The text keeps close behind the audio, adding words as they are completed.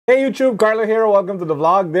Hey YouTube, Carlo here. Welcome to the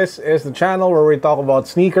vlog. This is the channel where we talk about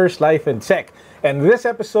sneakers, life, and tech. And this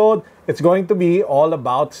episode, it's going to be all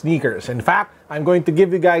about sneakers. In fact, I'm going to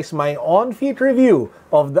give you guys my on-feet review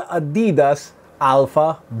of the Adidas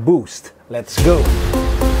Alphaboost. Let's go.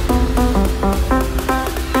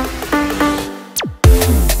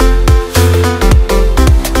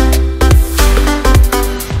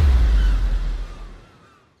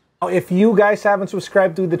 Now, if you guys haven't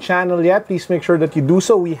subscribed to the channel yet, please make sure that you do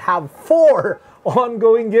so. We have 4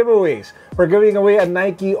 ongoing giveaways. We're giving away a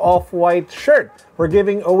Nike Off-White shirt. We're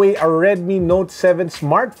giving away a Redmi Note 7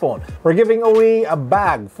 smartphone. We're giving away a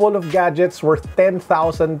bag full of gadgets worth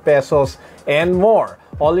 10,000 pesos and more.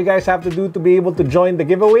 All you guys have to do to be able to join the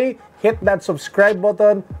giveaway, hit that subscribe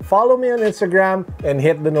button, follow me on Instagram, and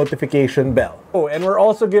hit the notification bell. Oh, and we're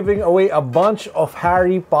also giving away a bunch of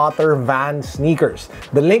Harry Potter Van sneakers.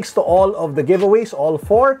 The links to all of the giveaways, all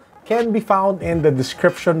 4, can be found in the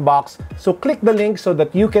description box. So click the link so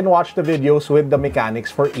that you can watch the videos with the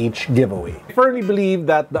mechanics for each giveaway. I firmly believe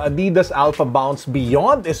that the Adidas Alphabounce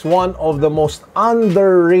Beyond is one of the most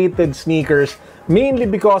underrated sneakers, mainly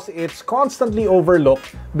because it's constantly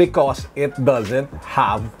overlooked because it doesn't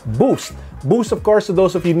have Boost. Boost, of course, to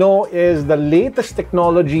those of you know, is the latest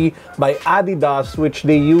technology by Adidas, which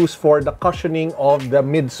they use for the cushioning of the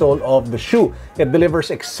midsole of the shoe. It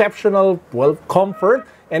delivers exceptional, comfort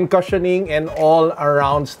and cushioning and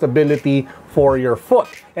all-around stability for your foot.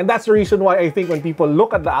 And that's the reason why I think when people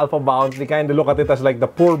look at the Alphabounce, they kind of look at it as like the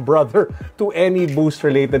poor brother to any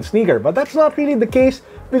Boost-related sneaker. But that's not really the case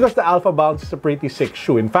because the Alphabounce is a pretty sick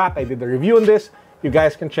shoe. In fact, I did a review on this. You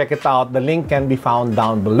guys can check it out. The link can be found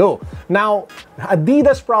down below. Now,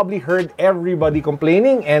 Adidas probably heard everybody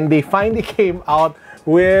complaining and they finally came out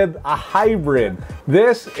with a hybrid.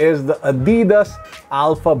 This is the Adidas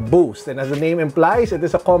Alphaboost, and as the name implies, it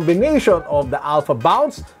is a combination of the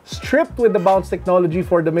Alphabounce stripped with the bounce technology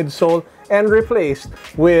for the midsole and replaced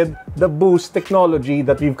with the Boost technology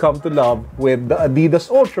that we've come to love with the Adidas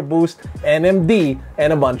Ultra Boost, NMD,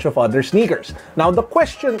 and a bunch of other sneakers. Now the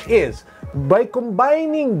question is, by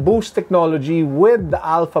combining Boost technology with the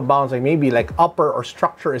Alphabounce, like maybe like upper or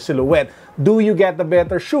structure or silhouette, do you get a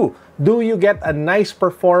better shoe? Do you get a nice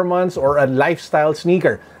performance or a lifestyle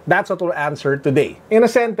sneaker? That's what we'll answer today. In a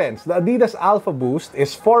sentence, the Adidas Alphaboost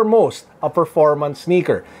is foremost a performance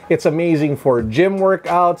sneaker. It's amazing for gym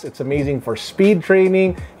workouts, it's amazing for speed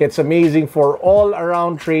training, it's amazing for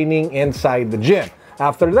all-around training inside the gym.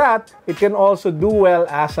 After that, it can also do well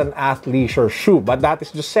as an athleisure shoe, but that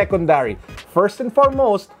is just secondary. First and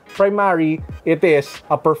foremost, primary, it is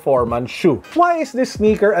a performance shoe. Why is this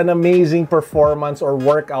sneaker an amazing performance or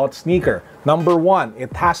workout sneaker? Number 1,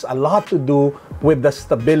 it has a lot to do with the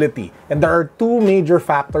stability. And there are 2 major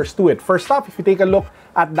factors to it. First off, if you take a look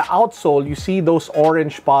at the outsole, you see those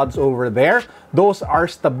orange pods over there. Those are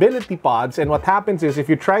stability pods, and what happens is if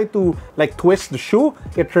you try to like twist the shoe,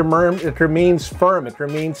 it remains firm, it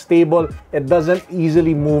remains stable, it doesn't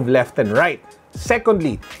easily move left and right.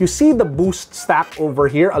 Secondly, you see the Boost stack over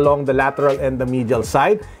here along the lateral and the medial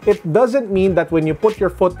side. It doesn't mean that when you put your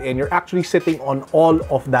foot in, you're actually sitting on all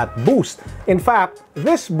of that Boost. In fact,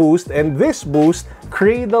 this Boost and this Boost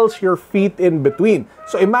cradles your feet in between.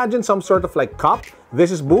 So imagine some sort of like cup.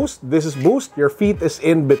 This is Boost, your feet is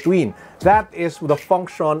in between. That is the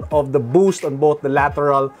function of the Boost on both the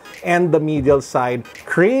lateral and the medial side,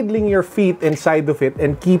 cradling your feet inside of it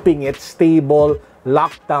and keeping it stable,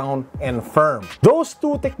 locked down, and firm. Those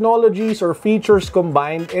 2 technologies or features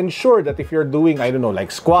combined ensure that if you're doing, I don't know,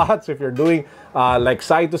 like squats, if you're doing like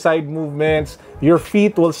side-to-side movements, your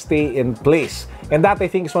feet will stay in place. And that, I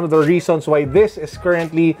think, is one of the reasons why this is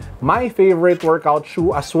currently my favorite workout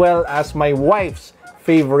shoe as well as my wife's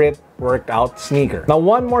favorite workout sneaker. Now,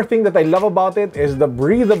 one more thing that I love about it is the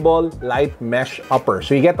breathable light mesh upper.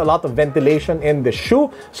 So you get a lot of ventilation in the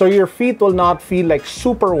shoe, so your feet will not feel like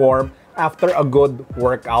super warm after a good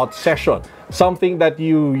workout session. Something that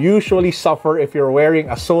you usually suffer if you're wearing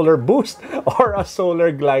a Solar Boost or a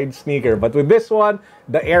Solar Glide sneaker. But with this one,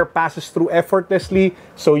 the air passes through effortlessly,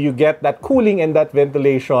 so you get that cooling and that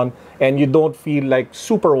ventilation, and you don't feel like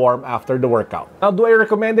super warm after the workout. Now, do I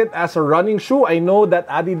recommend it as a running shoe? I know that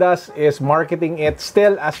Adidas is marketing it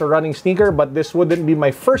still as a running sneaker, but this wouldn't be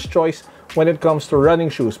my first choice when it comes to running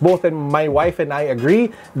shoes. Both my wife and I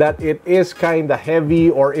agree that it is kind of heavy,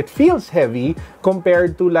 or it feels heavy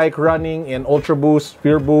compared to like running in Ultra Boost,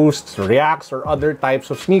 Pure Boosts, Reacts, or other types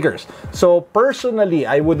of sneakers. So personally,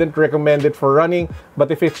 I wouldn't recommend it for running,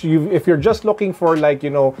 but if you're just looking for like, you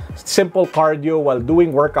know, simple cardio while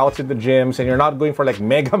doing workouts in the gyms and you're not going for like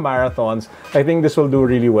mega marathons, I think this will do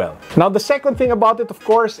really well. Now, the second thing about it, of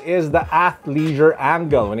course, is the athleisure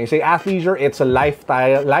angle. When you say athleisure, it's a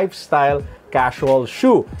lifestyle casual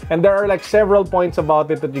shoe, and there are like several points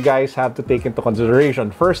about it that you guys have to take into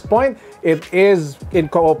consideration. First point, it is in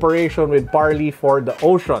cooperation with Parley for the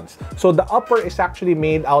oceans. So the upper is actually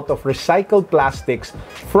made out of recycled plastics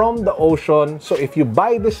from the ocean. So if you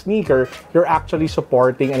buy the sneaker, you're actually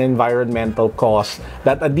supporting an environmental cause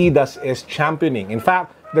that Adidas is championing. In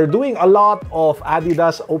fact, they're doing a lot of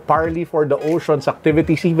Adidas Parley for the Oceans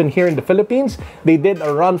activities. Even here in the Philippines, they did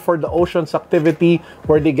a run for the Oceans activity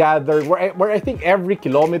where they gathered, where I think every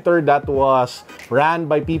kilometer that was ran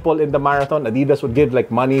by people in the marathon, Adidas would give like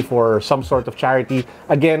money for some sort of charity,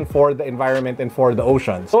 again, for the environment and for the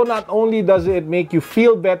ocean. So not only does it make you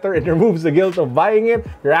feel better and removes the guilt of buying it,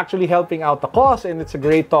 you're actually helping out the cause, and it's a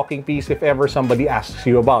great talking piece if ever somebody asks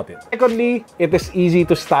you about it. Secondly, it is easy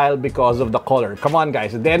to style because of the color. Come on,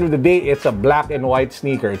 guys. At the end of the day, it's a black and white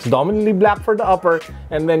sneaker. It's dominantly black for the upper,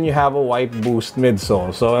 and then you have a white boost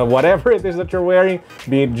midsole. So whatever it is that you're wearing,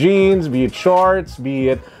 be it jeans, be it shorts, be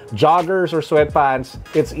it joggers or sweatpants,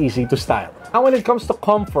 it's easy to style. Now, when it comes to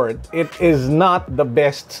comfort, it is not the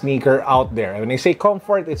best sneaker out there. When I say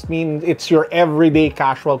comfort, it's your everyday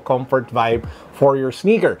casual comfort vibe for your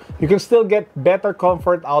sneaker. You can still get better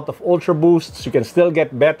comfort out of Ultra Boosts. You can still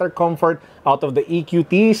get better comfort out of the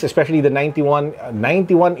EQTs, especially the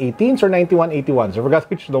 9118s or 9181s. I forgot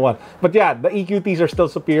which the one. But yeah, the EQTs are still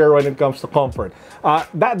superior when it comes to comfort.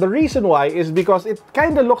 The reason why is because it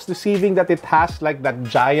kind of looks deceiving that it has like that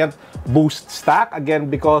giant boost stack, again,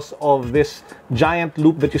 because of this giant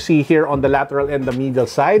loop that you see here on the lateral and the medial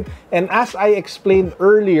side. And as I explained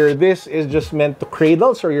earlier, this is just meant to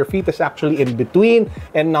cradle, so your feet is actually in between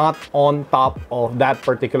and not on top of that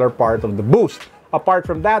particular part of the boost. Apart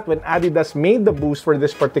from that, when Adidas made the boost for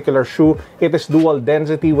this particular shoe, it is dual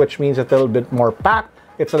density, which means a little bit more packed.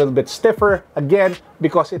 It's a little bit stiffer, again,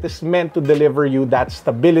 because it is meant to deliver you that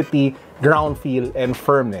stability, ground feel, and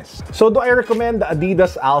firmness. So do I recommend the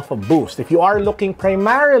Adidas Alphaboost? If you are looking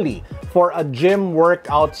primarily for a gym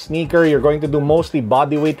workout sneaker, you're going to do mostly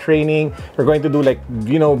bodyweight training, you're going to do like,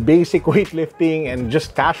 you know, basic weightlifting and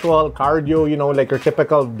just casual cardio, you know, like your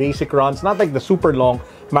typical basic runs, not like the super long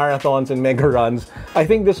marathons and mega runs, I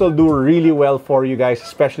think this will do really well for you guys,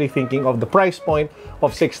 especially thinking of the price point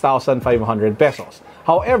of 6,500 pesos.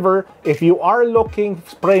 However, if you are looking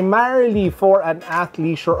primarily for an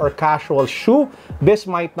athleisure or casual shoe, this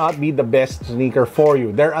might not be the best sneaker for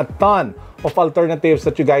you. There are a ton of alternatives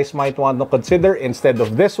that you guys might want to consider instead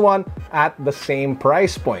of this one at the same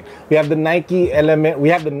price point. We have the Nike Element, we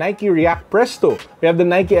have the Nike React Presto, we have the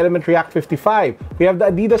Nike Element React 55, we have the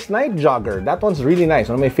Adidas Night Jogger. That one's really nice,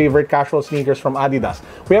 one of my favorite casual sneakers from Adidas.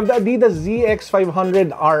 We have the Adidas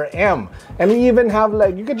ZX500 RM, and we even have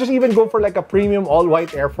like, you could just even go for like a premium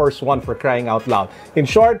all-white Air Force One, for crying out loud. In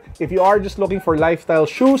short, if you are just looking for lifestyle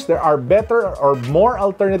shoes, there are better or more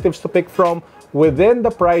alternatives to pick from within the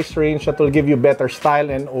price range that will give you better style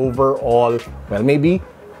and overall, well, maybe,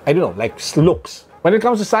 I don't know, like looks. When it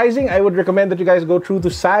comes to sizing, I would recommend that you guys go true to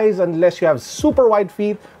size unless you have super wide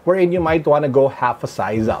feet, wherein you might want to go half a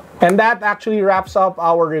size up. And that actually wraps up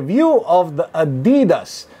our review of the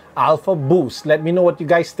Adidas Alphaboost. Let me know what you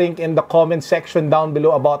guys think in the comment section down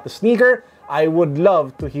below about the sneaker. I would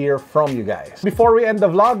love to hear from you guys. Before we end the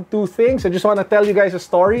vlog, two things. I just want to tell you guys a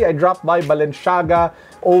story. I dropped by Balenciaga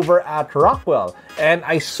over at Rockwell, and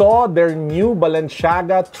I saw their new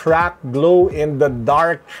Balenciaga Track Glow in the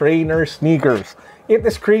Dark trainer sneakers. It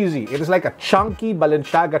is crazy. It is like a chunky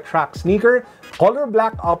Balenciaga Track sneaker, color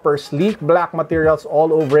black upper, sleek black materials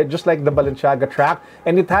all over it, just like the Balenciaga Track,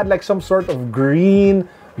 and it had like some sort of green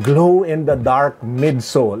glow in the dark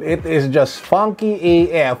midsole. It is just funky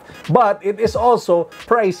AF, but it is also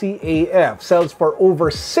pricey AF. Sells for over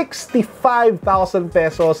 65,000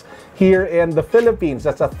 pesos here in the Philippines.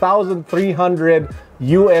 That's 1,300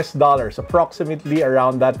 US dollars, approximately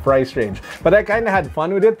around that price range. But I kind of had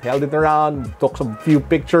fun with it, held it around, took some few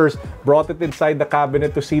pictures, brought it inside the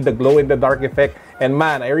cabinet to see the glow-in-the-dark effect. And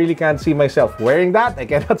man, I really can't see myself wearing that. I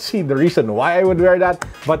cannot see the reason why I would wear that.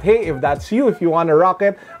 But hey, if that's you, if you want to rock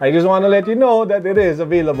it, I just want to let you know that it is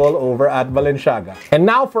available over at Balenciaga. And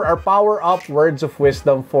now for our power-up words of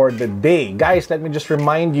wisdom for the day. Guys, let me just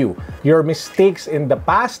remind you, your mistakes in the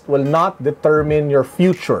past will not determine your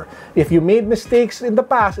future. If you made mistakes in the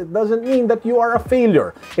past, it doesn't mean that you are a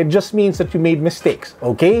failure. It just means that you made mistakes,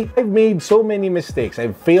 okay? I've made so many mistakes.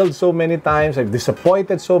 I've failed so many times. I've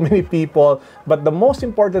disappointed so many people. But the most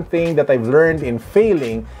important thing that I've learned in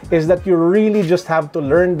failing is that you really just have to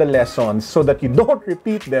learn the lessons so that you don't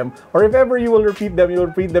repeat them. Or if ever you will repeat them, you'll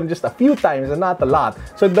repeat them just a few times and not a lot.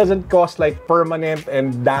 So it doesn't cause like permanent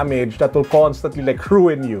and damage that will constantly like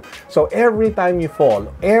ruin you. So every time you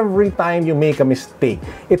fall, every time you make a mistake,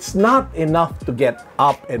 it's not enough to get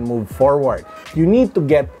up and move forward. You need to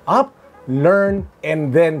get up, learn,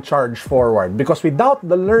 and then charge forward. Because without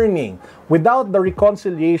the learning, without the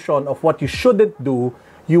reconciliation of what you shouldn't do,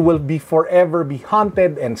 you will be forever be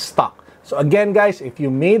haunted and stuck. So again, guys, if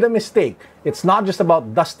you made a mistake, it's not just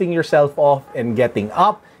about dusting yourself off and getting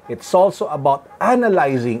up. It's also about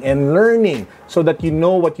analyzing and learning so that you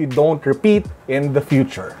know what you don't repeat in the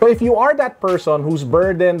future. So if you are that person who's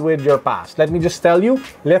burdened with your past, let me just tell you,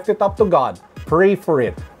 lift it up to God, pray for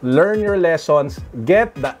it, learn your lessons,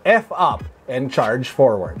 get the F up, and charge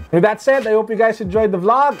forward. With that said, I hope you guys enjoyed the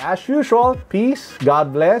vlog. As usual, peace,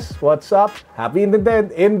 God bless, what's up, happy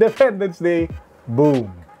Independence Day,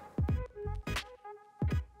 boom.